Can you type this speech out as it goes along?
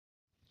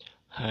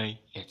Hi,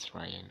 it's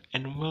Ryan,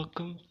 and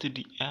welcome to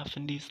the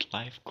F&D's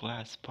Life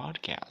Class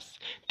Podcast,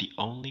 the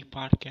only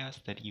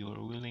podcast that you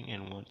are willing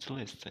and want to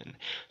listen.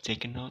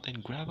 Take a note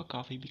and grab a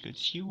coffee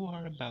because you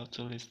are about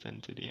to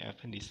listen to the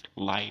F&D's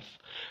Life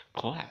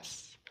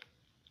Class.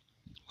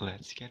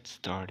 Let's get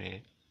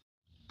started.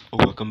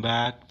 Welcome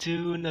back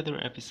to another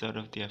episode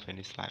of the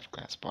F&D's Life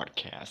Class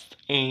Podcast,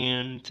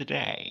 and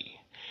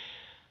today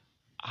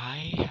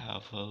I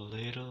have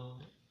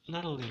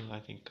not a little, I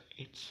think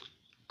it's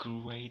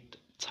great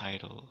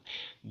title,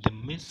 The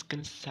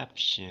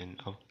Misconception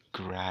of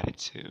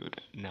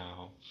Gratitude.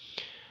 Now,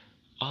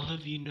 all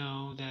of you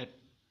know that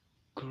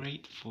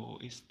grateful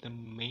is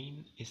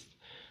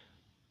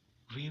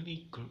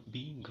really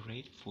being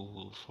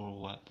grateful for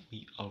what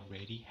we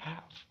already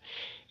have.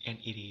 And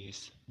it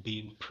is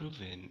being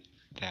proven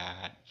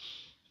that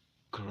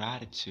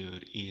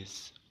gratitude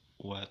is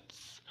what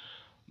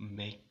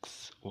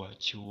makes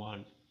what you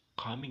want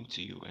coming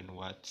to you and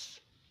what's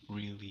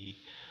really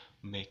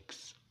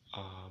makes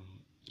um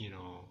you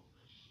know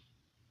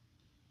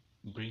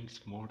brings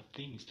more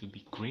things to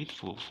be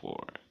grateful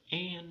for.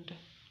 And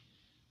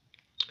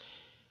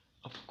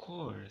of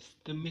course,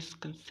 the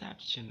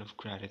misconception of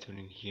gratitude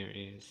in here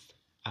is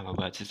I'm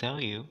about to tell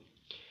you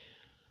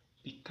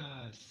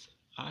because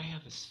I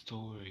have a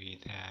story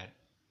that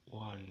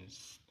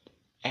once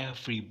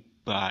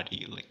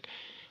everybody, like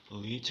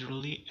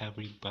literally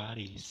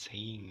everybody, is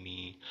saying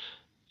me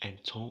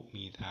and told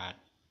me that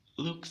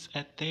looks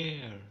at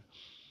there,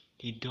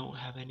 he don't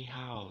have any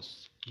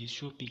house, you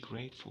should be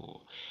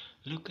grateful.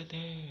 Look at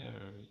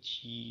there,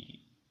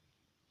 she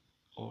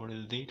or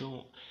they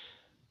don't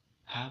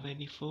have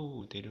any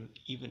food, they don't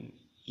even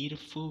eat a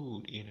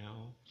food,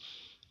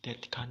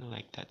 that kind of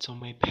like that. So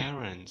my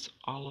parents,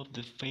 all of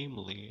the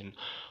family, and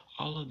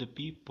all of the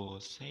people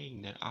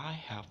saying that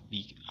I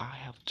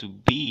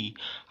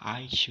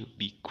should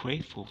be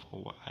grateful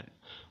for what I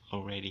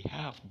already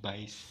have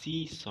by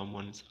see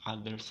someone's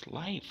other's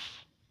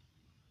life.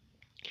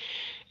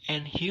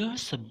 And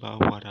here's about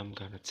what I'm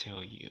gonna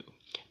tell you.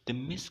 The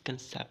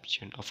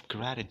misconception of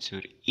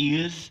gratitude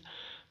is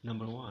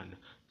number one,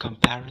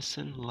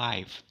 comparison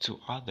life to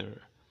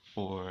other,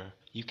 or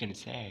you can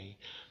say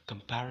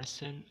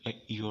comparison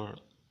your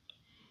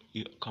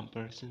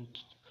comparison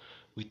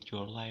with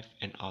your life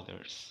and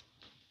others.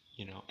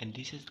 And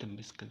this is the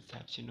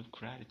misconception of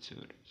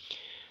gratitude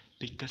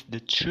because the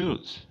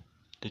truth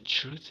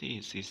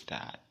is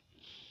that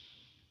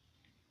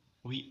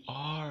we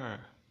are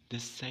the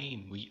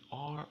same. We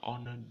are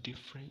on a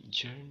different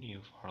journey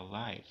of our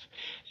life,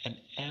 and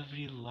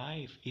every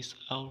life is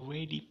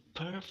already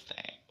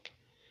perfect.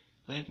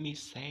 Let me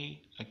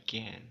say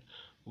again,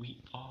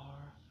 we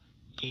are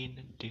in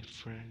a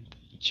different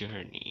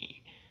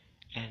journey,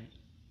 and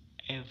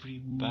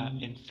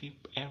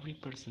every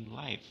person's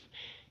life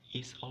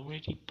is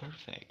already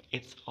perfect.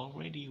 It's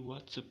already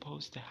what's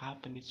supposed to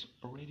happen. It's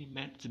already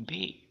meant to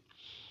be.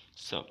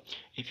 So,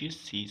 if you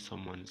see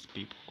someone's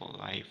people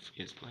life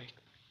is like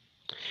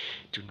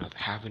do not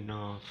have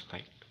enough,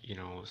 like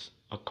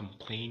a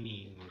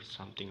complaining or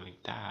something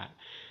like that,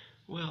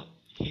 well,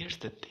 here's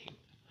the thing.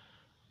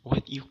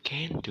 What you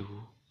can do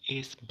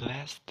is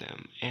bless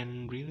them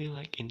and really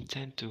like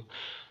intend to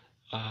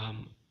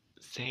um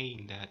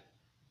saying that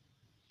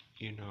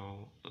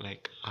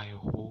like I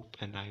hope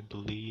and I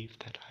believe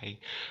that I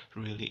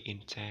really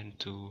intend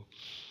to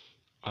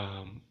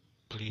um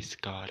please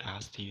God,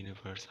 ask the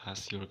universe,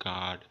 ask your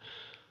God,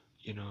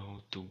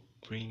 to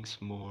brings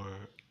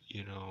more,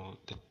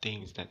 the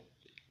things that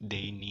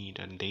they need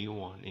and they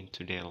want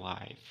into their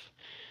life,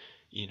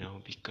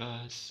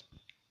 because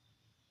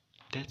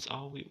that's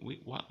all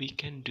what we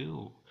can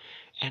do.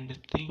 And the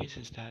thing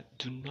is that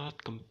do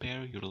not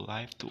compare your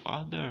life to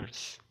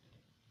others,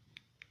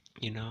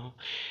 you know,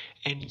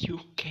 and you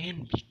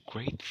can be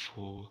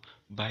grateful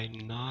by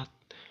not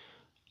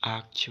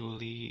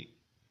actually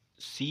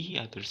see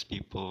others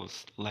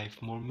people's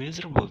life more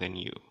miserable than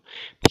you.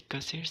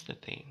 Because here's the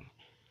thing,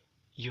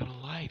 your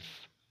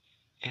life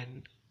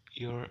and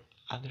your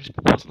other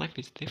people's life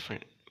is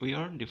different. We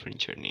are on a different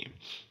journey,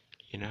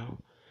 you know,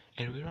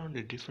 and we're on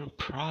a different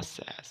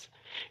process.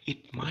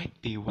 It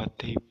might be what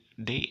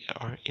they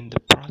are in the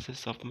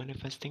process of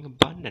manifesting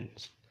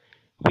abundance.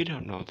 We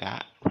don't know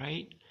that,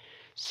 right?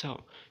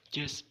 So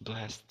just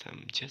bless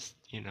them. Just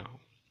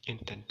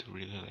intend to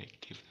really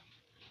like give them,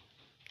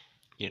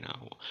 you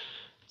know,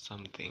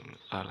 something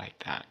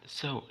like that.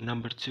 So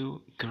number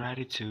two,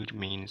 gratitude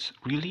means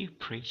really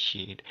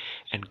appreciate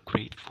and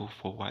grateful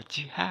for what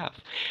you have.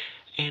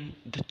 And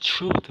the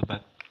truth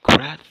about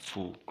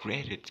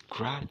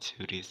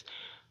gratitude is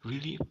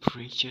really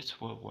appreciate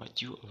for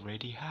what you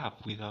already have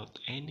without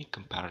any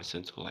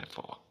comparison to life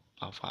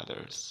of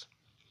others.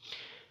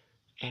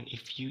 And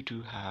if you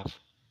do have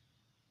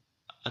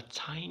a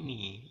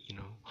tiny,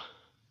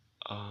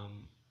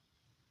 um,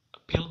 a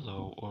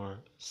pillow or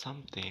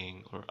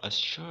something or a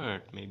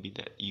shirt maybe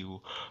that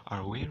you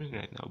are wearing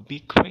right now, be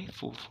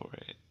grateful for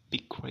it.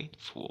 Be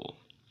grateful,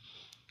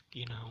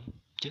 you know,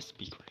 just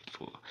be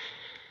grateful.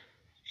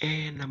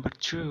 And number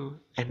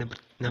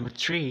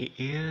three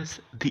is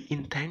the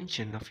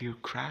intention of your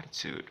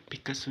gratitude,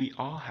 because we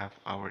all have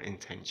our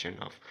intention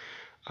of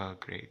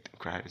great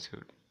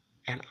gratitude.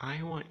 And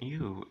I want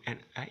you, and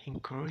I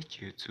encourage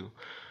you to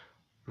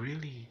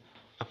really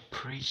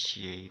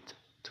appreciate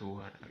to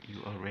what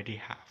you already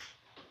have,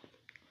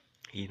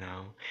 you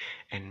know.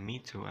 And me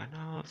too, I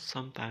know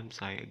sometimes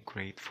I am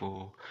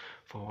grateful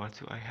for what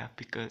do I have,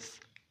 because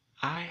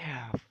I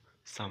have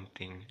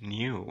something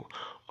new,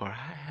 or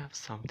I have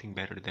something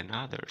better than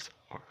others,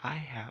 or I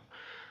have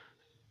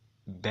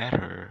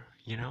better,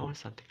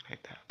 something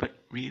like that. But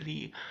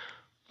really,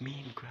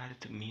 mean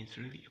gratitude means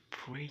really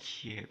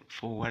appreciate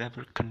for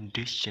whatever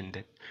condition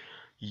that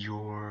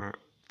your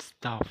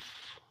stuff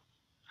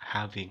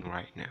having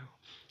right now,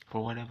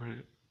 for whatever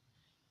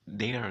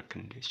their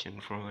condition,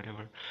 for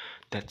whatever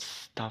that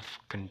stuff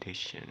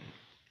condition,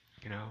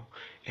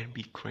 and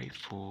be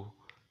grateful,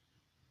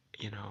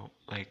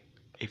 like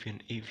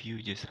even if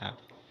you just have.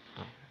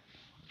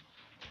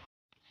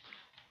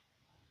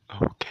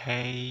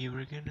 Okay,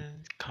 we're gonna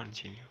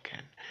continue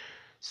again.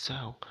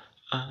 So,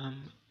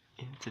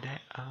 in today,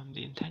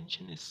 the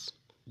intention,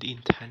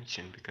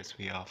 because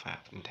we all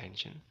have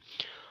intention,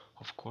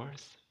 of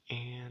course,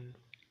 and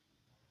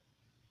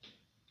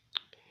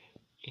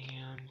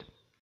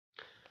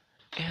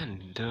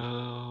and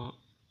the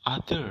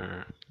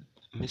other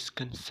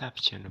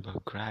misconception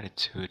about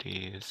gratitude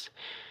is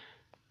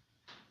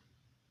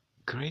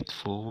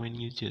grateful when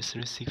you just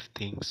receive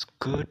things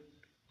good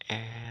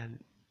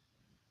and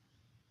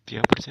the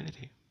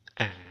opportunity,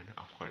 and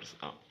of course,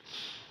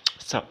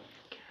 so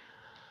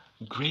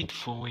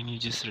grateful when you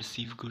just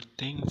receive good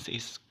things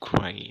is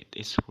great.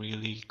 It's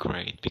really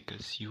great,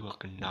 because you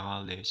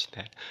acknowledge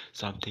that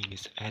something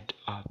is add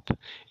up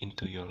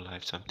into your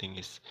life, something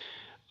is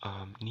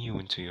new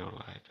into your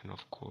life, and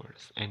of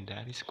course, and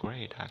that is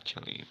great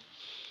actually.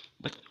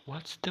 But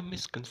what's the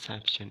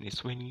misconception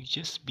is when you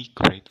just be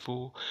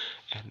grateful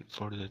and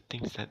for the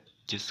things that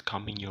just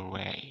coming your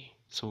way.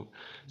 So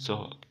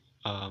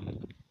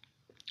um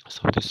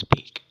so to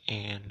speak,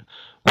 and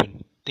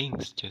when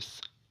things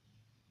just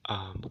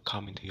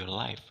come into your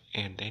life,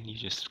 and then you're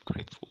just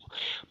grateful,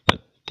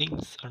 but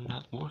things are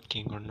not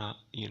working, or not,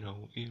 you're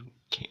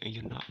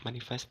not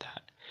manifest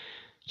that,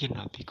 you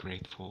not be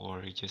grateful,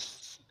 or you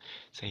just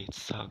say it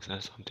sucks or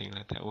something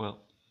like that. Well,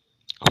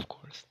 of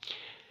course.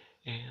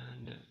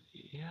 And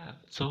yeah,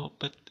 so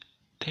but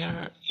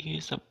there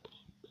is a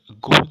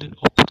golden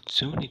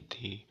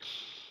opportunity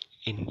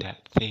in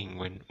that thing,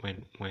 when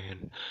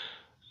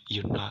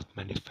you not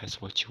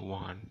manifest what you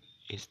want,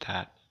 is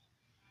that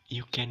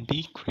you can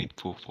be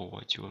grateful for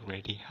what you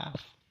already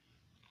have.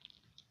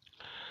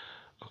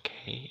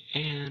 Okay,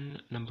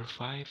 and number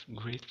five,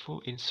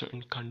 grateful in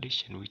certain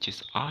condition, which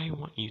is I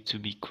want you to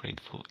be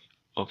grateful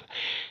of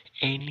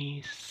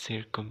any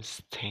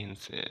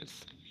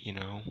circumstances, you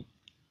know.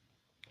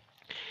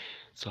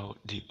 So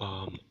the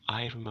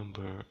I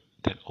remember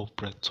that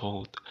Oprah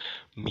told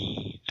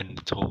me,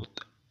 and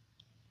told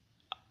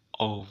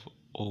of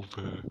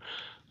over,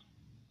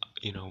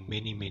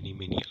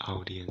 many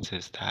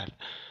audiences, that,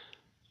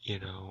 you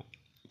know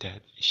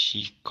that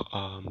she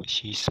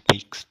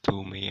speaks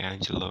to Maya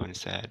Angelou and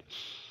said,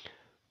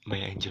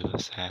 Maya Angelou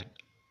said,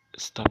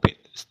 stop it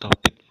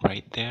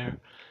right there.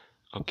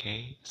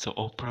 Okay, so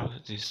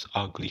Oprah is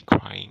ugly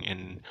crying,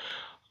 and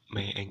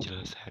Maya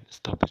Angelou said,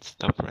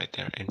 stop right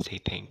there and say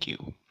thank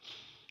you.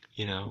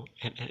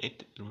 And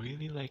it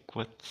really, like,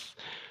 what's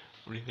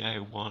really, I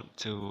want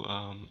to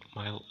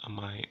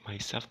my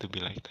myself to be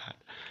like that.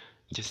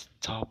 Just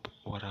stop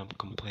what I'm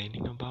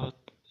complaining about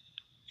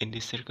in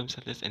these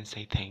circumstances and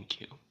say thank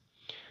you.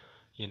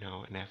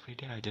 And every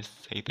day I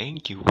just say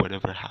thank you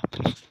whatever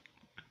happens.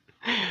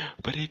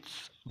 But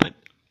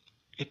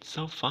it's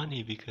so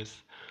funny,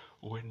 because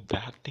when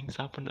bad things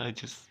happen, I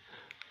just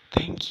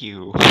thank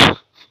you.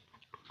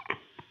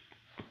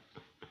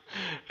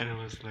 And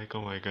I was like,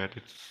 oh my god,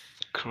 it's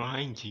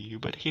crying to you.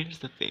 But here's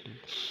the thing.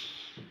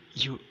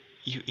 You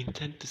you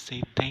intend to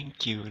say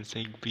thank you and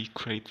say be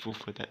grateful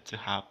for that to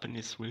happen.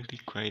 It's really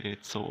great.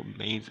 It's so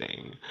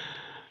amazing,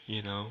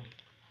 you know.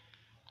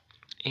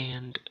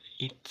 And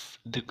it's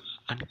the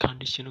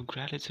unconditional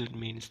gratitude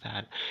means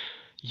that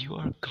you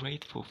are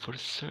grateful for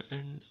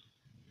certain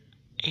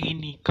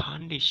any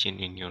condition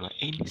in your life,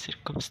 any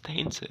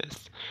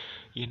circumstances,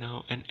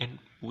 and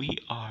we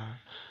are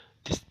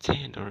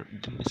distant, or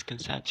the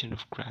misconception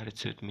of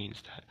gratitude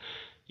means that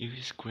you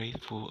is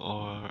grateful,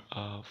 or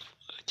of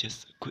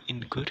just in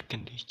good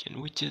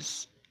condition, which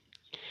is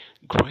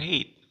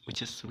great,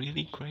 which is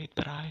really great.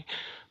 But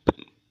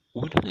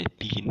wouldn't it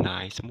be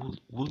nice?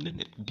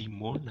 Wouldn't it be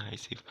more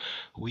nice if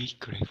we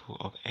grateful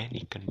of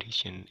any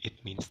condition?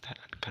 It means that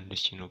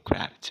unconditional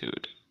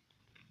gratitude.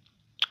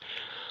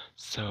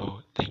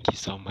 So thank you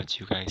so much,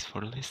 you guys,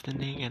 for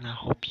listening, and I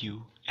hope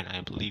you, and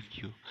I believe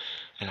you,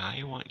 and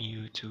I want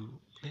you to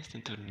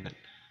listen to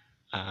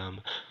the um,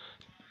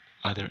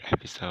 other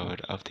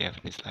episode of the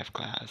Japanese Life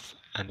class.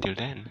 Until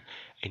then,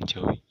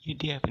 enjoy the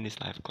Japanese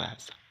Life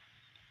class.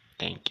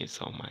 Thank you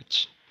so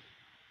much.